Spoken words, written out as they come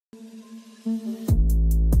Hey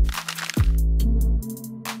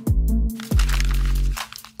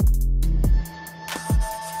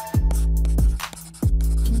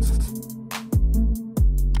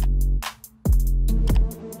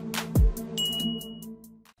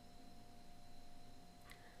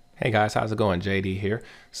guys, how's it going? JD here.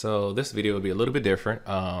 So this video will be a little bit different.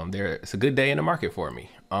 It's a good day in the market for me.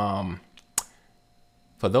 For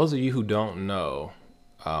those of you who don't know,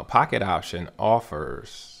 PocketOption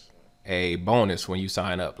offers a bonus when you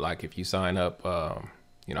sign up. Like if you sign up, I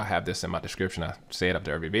have this in my description. I say it up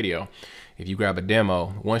there every video. If you grab a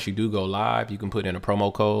demo, once you do go live, you can put in a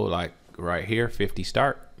promo code like right here,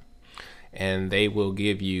 50START, and they will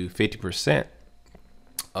give you 50%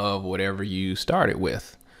 of whatever you started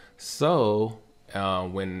with. So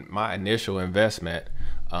when my initial investment,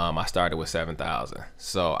 I started with 7,000.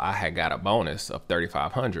 So I had got a bonus of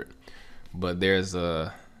 3,500. But there's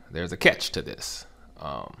a catch to this.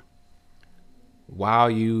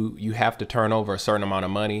 While you have to turn over a certain amount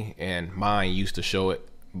of money, and mine used to show it,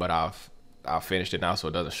 but I've finished it now, so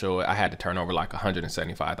it doesn't show it. I had to turn over like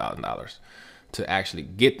 $175,000 to actually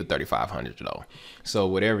get the 3,500 though. So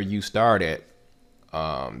whatever you start at,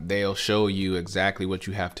 they'll show you exactly what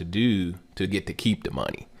you have to do to get to keep the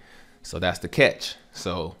money. So that's the catch.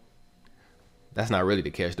 So that's not really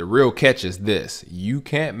the catch. The real catch is this: you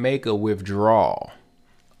can't make a withdrawal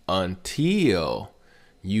until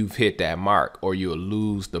you've hit that mark, or you'll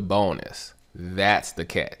lose the bonus. That's the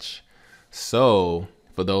catch. So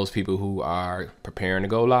for those people who are preparing to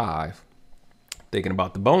go live, thinking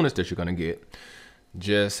about the bonus that you're going to get,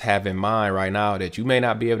 just have in mind right now that you may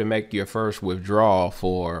not be able to make your first withdrawal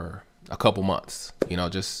for a couple months.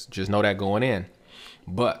 Just know that going in.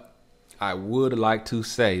 But I would like to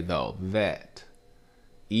say though that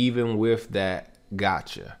even with that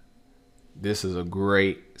gotcha, this is a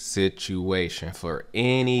great situation for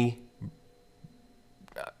any,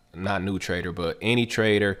 not new trader, but any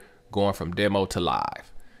trader going from demo to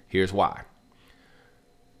live. Here's why.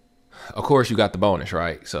 Of course you got the bonus,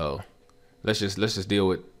 right? So let's just deal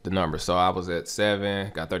with the numbers. So I was at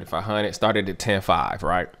 7, got 3,500, started at 10.5,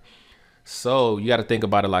 right? So you got to think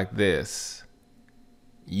about it like this.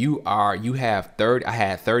 I had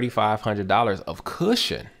 $3,500 of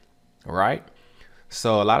cushion, right?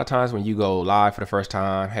 So a lot of times when you go live for the first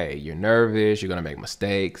time, hey, you're nervous, you're going to make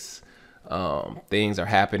mistakes. Things are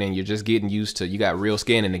happening. You're just getting used to, you got real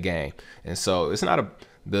skin in the game. And so it's not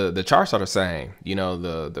the charts are the same,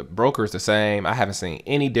 the broker is the same. I haven't seen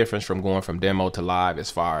any difference from going from demo to live as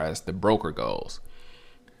far as the broker goes.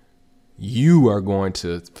 You are going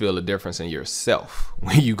to feel a difference in yourself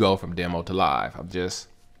when you go from demo to live. It's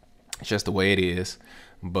just the way it is.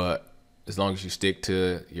 But as long as you stick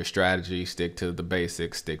to your strategy, stick to the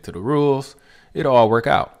basics, stick to the rules, it'll all work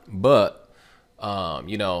out. But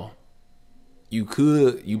you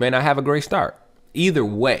may not have a great start. Either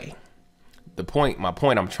way, my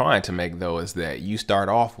point I'm trying to make though is that you start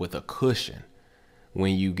off with a cushion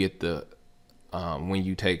when you get when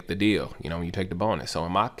you take the deal, when you take the bonus. So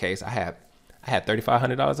in my case, I had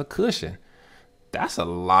 $3,500 of cushion. That's a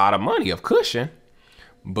lot of money of cushion.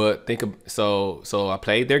 But so I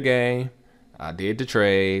played their game, I did the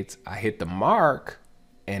trades, I hit the mark,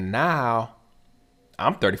 and now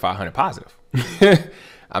I'm 3,500 positive.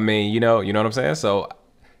 I mean, you know what I'm saying? So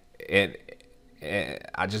and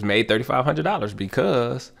I just made $3,500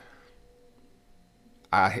 because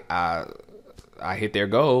I hit their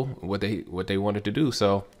goal, what they wanted to do.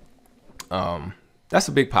 So that's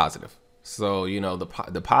a big positive. So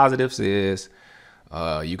the positives is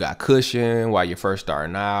you got cushion while you're first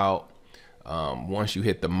starting out. Once you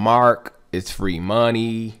hit the mark, it's free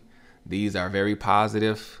money. These are very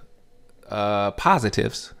positive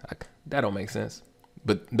positives. That don't make sense,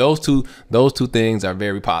 but those two things are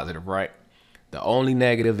very positive, right? The only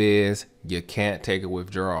negative is you can't take a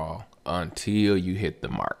withdrawal until you hit the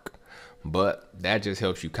mark. But that just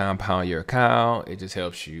helps you compound your account. It just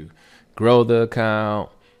helps you grow the account.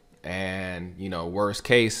 And worst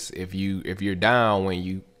case, if you're down when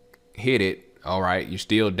you hit it, all right, you're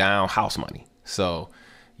still down house money. So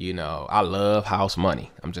I love house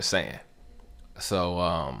money. I'm just saying.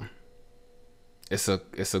 So it's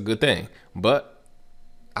a good thing. But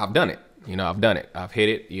I've done it. I've done it. I've hit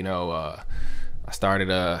it. I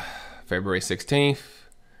started February 16th.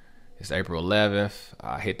 It's April 11th.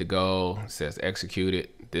 I hit the goal. It says executed.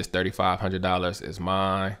 This $3,500 is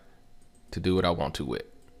mine to do what I want to with.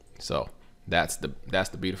 So that's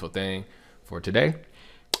the beautiful thing for today.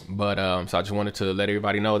 But so I just wanted to let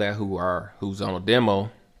everybody know that who's on a demo,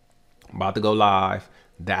 about to go live.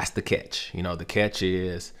 That's the catch. The catch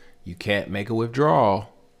is you can't make a withdrawal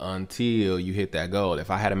until you hit that goal.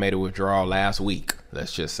 If I had made a withdrawal last week,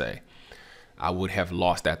 let's just say, I would have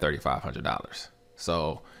lost that $3,500.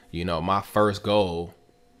 So, you know, my first goal,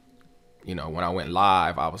 you know, when I went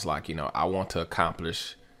live, I was like, you know, I want to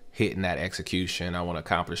accomplish hitting that execution. I want to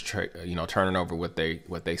accomplish, you know, turning over what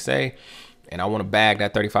they say, and I want to bag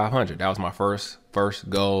that 3,500. That was my first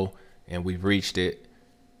goal, and we've reached it,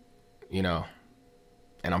 you know,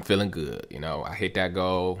 and I'm feeling good. You know, I hit that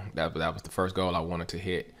goal. That was the first goal I wanted to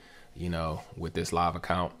hit, you know, with this live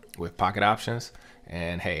account with Pocket Options.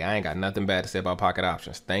 And hey, I ain't got nothing bad to say about Pocket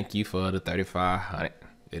Options. Thank you for the 3,500.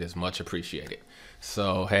 It is much appreciated.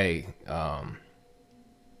 So hey, I'm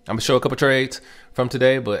gonna show a couple trades from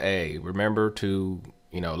today, but hey, remember to,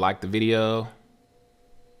 you know, like the video,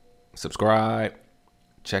 subscribe,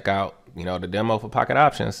 check out, you know, the demo for Pocket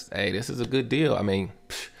Options. Hey, this is a good deal. I mean,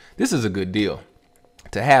 this is a good deal.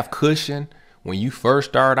 To have cushion when you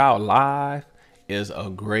first start out live is a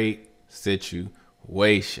great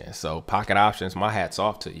situation. So Pocket Options, my hat's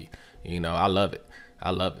off to you. You know, I love it.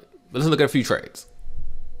 I love it. But let's look at a few trades.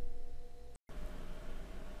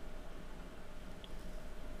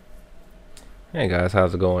 Hey guys,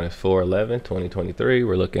 how's it going? It's 4/11/2023.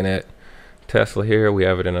 We're looking at Tesla here. We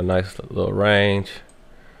have it in a nice little range.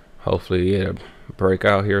 Hopefully it'll break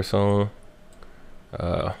out here soon.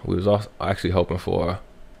 We was also actually hoping for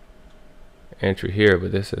entry here,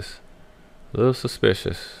 but this is a little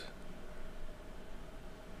suspicious.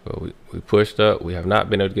 But we pushed up. We have not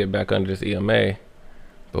been able to get back under this EMA,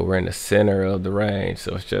 but we're in the center of the range,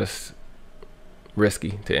 so it's just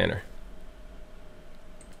risky to enter.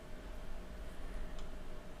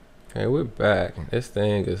 Okay, we're back. This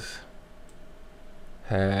thing has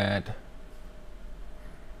had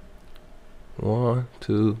 1,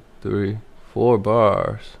 2, 3, 4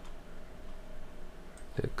 bars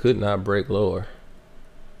that could not break lower.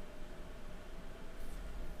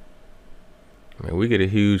 I mean, we get a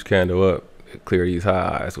huge candle up, clear these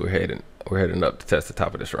highs. We're heading up to test the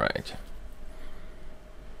top of this range.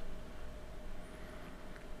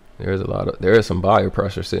 There is some buyer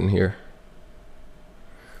pressure sitting here,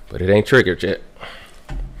 but it ain't triggered yet.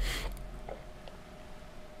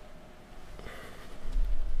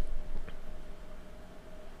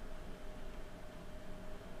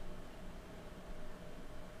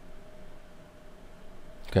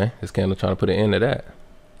 Okay, this candle trying to put an end to that.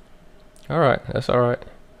 All right, that's all right.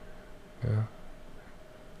 Yeah.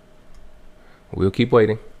 We'll keep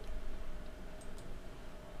waiting.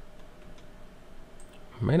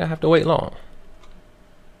 May not have to wait long.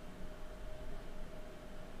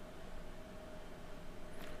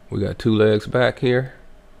 We got 2 legs back here.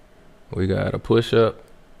 We got a push up,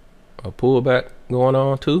 a pull back going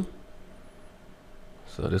on too.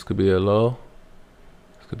 So this could be a low.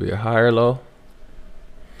 This could be a higher low.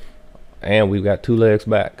 And we've got 2 legs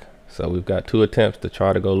back. So we've got 2 attempts to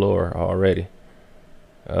try to go lower already.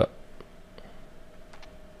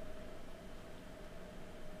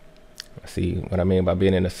 See what I mean by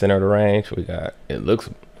being in the center of the range? We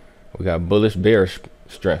got bullish bearish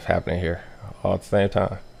strength happening here all at the same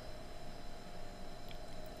time.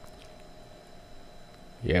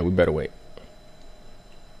 Yeah, we better wait.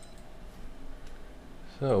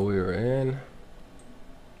 So we were in,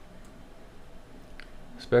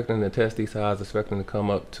 expecting to test these highs, expecting to come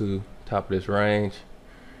up to top of this range.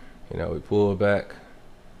 You know, we pulled back,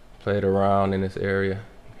 played around in this area,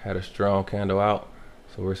 had a strong candle out.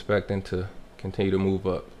 So we're expecting to continue to move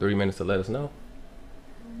up. 3 minutes to let us know.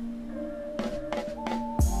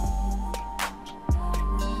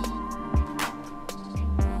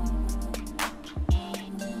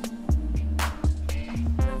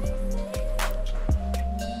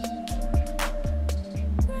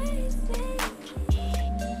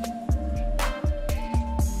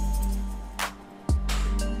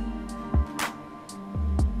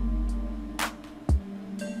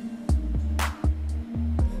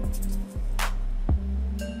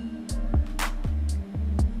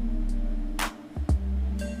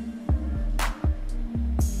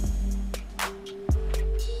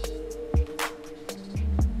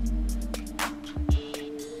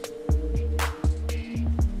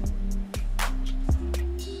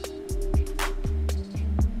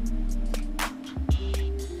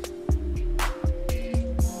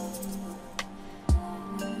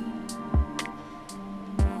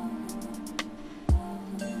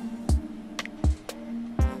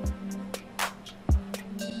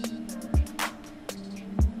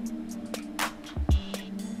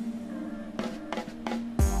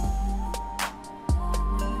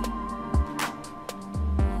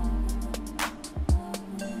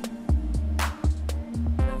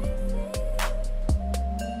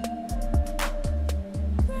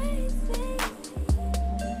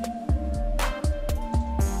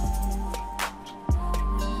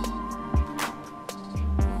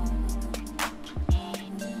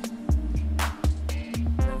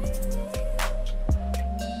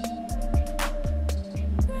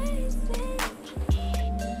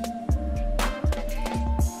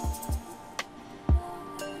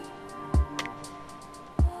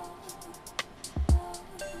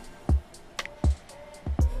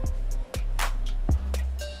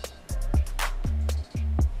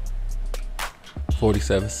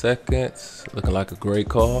 47 seconds. Looking like a great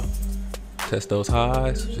call. Test those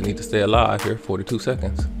highs. Just need to stay alive here. 42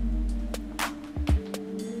 seconds.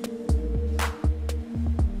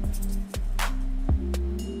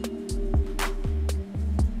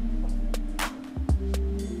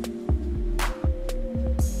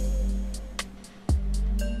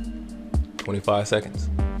 $25 seconds.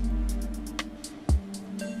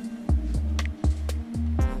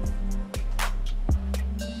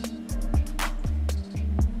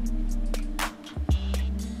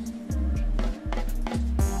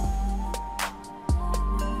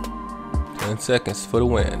 Seconds for the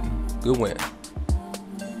win. Good win.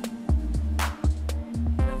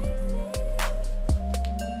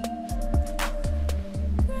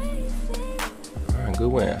 All right, good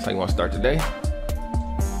win. That's how you want to start today.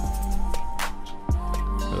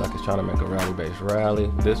 Feel like it's trying to make a rally-based rally.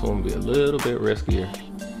 This one will be a little bit riskier.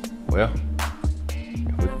 Well,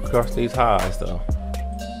 if we cross these highs though.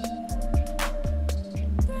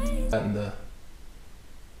 And the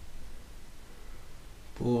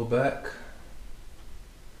pull back.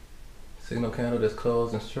 Signal candle that's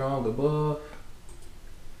closed and strong above.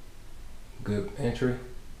 Good entry.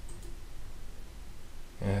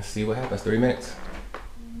 And see what happens. 3 minutes.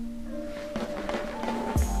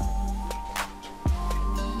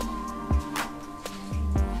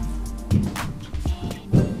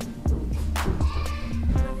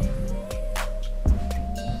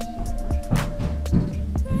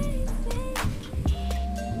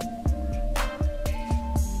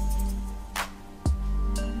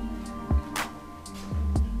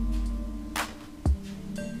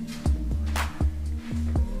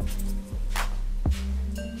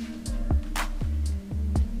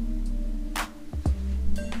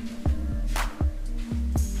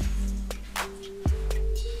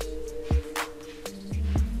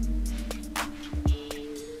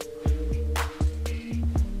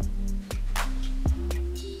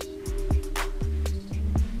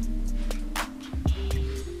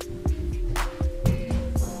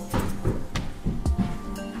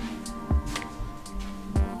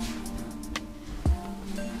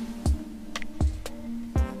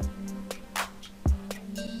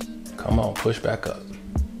 Come on, push back up.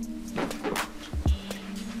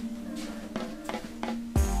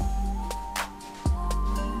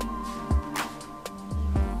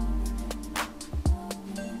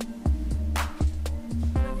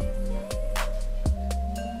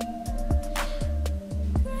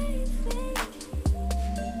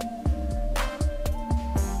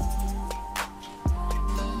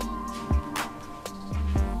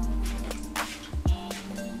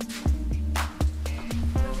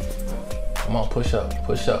 Come on, push up,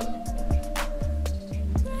 push up.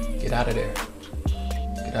 Get out of there.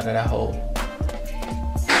 Get out of that hole.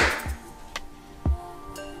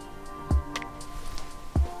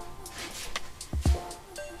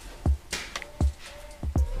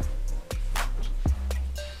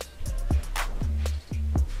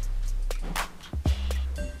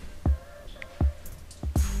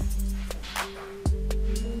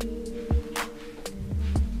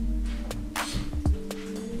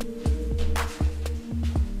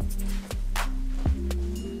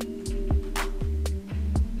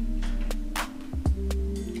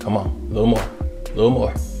 Come on, a little more, a little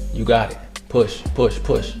more. You got it. Push, push,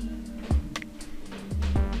 push.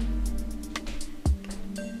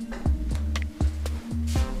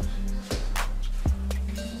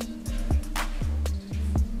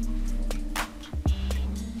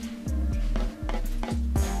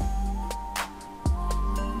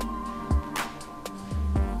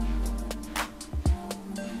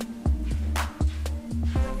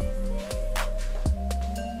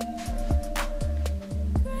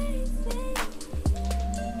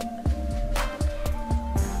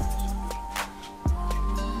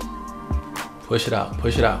 Push it out,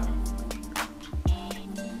 push it out.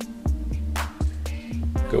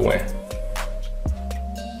 Good win.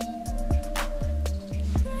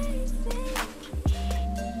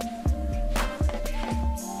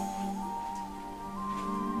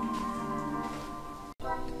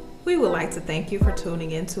 We would like to thank you for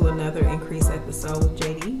tuning in to another Increase episode with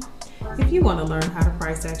JD. If you want to learn how to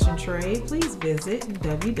price action trade, please visit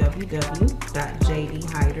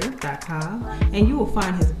www.jdhyder.com and you will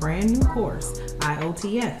find his brand new course,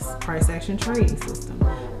 IOTS, Price Action Trading System.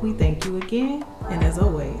 We thank you again, and as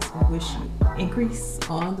always, we wish you increase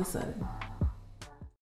on the sudden.